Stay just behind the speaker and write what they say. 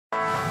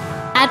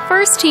At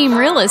First Team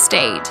Real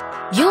Estate,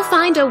 you'll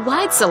find a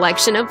wide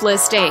selection of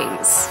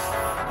listings.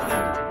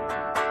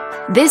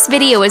 This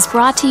video is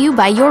brought to you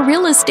by your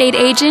real estate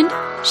agent,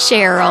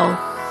 Cheryl.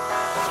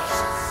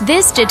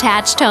 This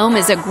detached home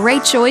is a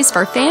great choice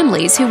for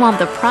families who want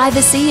the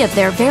privacy of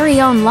their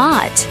very own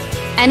lot,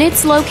 and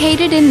it's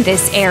located in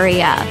this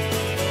area.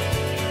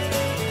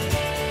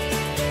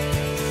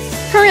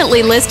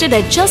 Currently listed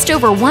at just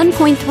over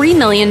 $1.3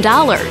 million,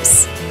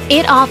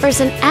 it offers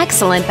an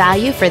excellent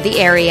value for the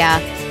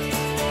area.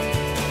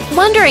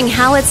 Wondering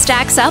how it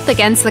stacks up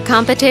against the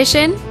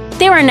competition?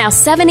 There are now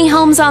 70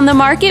 homes on the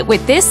market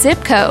with this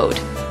zip code.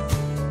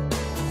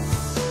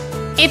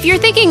 If you're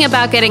thinking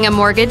about getting a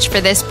mortgage for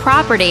this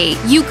property,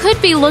 you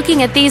could be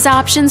looking at these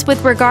options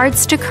with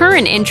regards to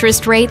current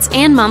interest rates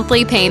and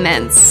monthly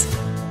payments.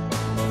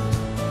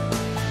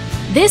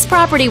 This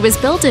property was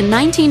built in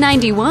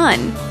 1991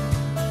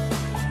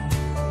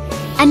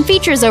 and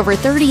features over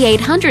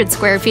 3,800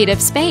 square feet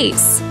of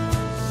space,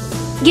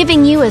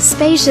 giving you a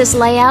spacious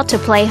layout to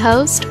play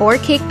host or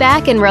kick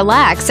back and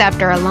relax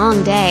after a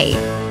long day.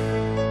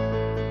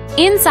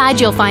 Inside,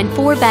 you'll find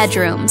 4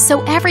 bedrooms,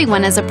 so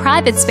everyone has a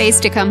private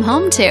space to come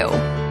home to,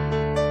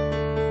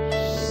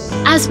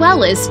 as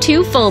well as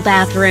 2 full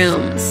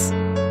bathrooms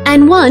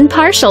and 1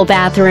 partial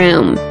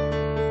bathroom.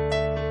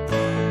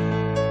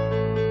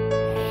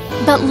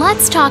 But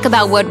let's talk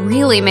about what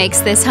really makes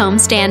this home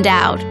stand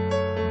out.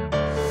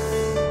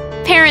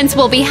 Parents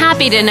will be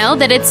happy to know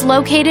that it's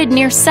located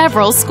near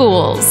several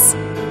schools.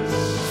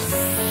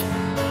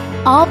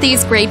 All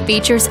these great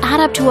features add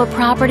up to a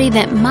property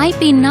that might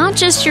be not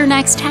just your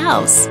next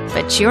house,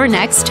 but your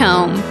next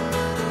home.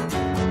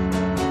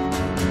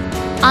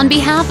 On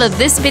behalf of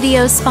this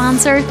video's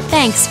sponsor,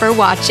 thanks for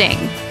watching.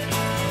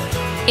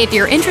 If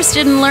you're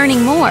interested in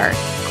learning more,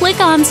 click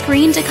on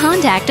screen to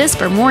contact us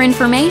for more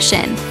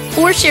information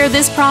or share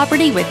this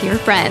property with your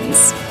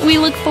friends. We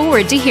look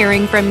forward to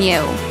hearing from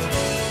you.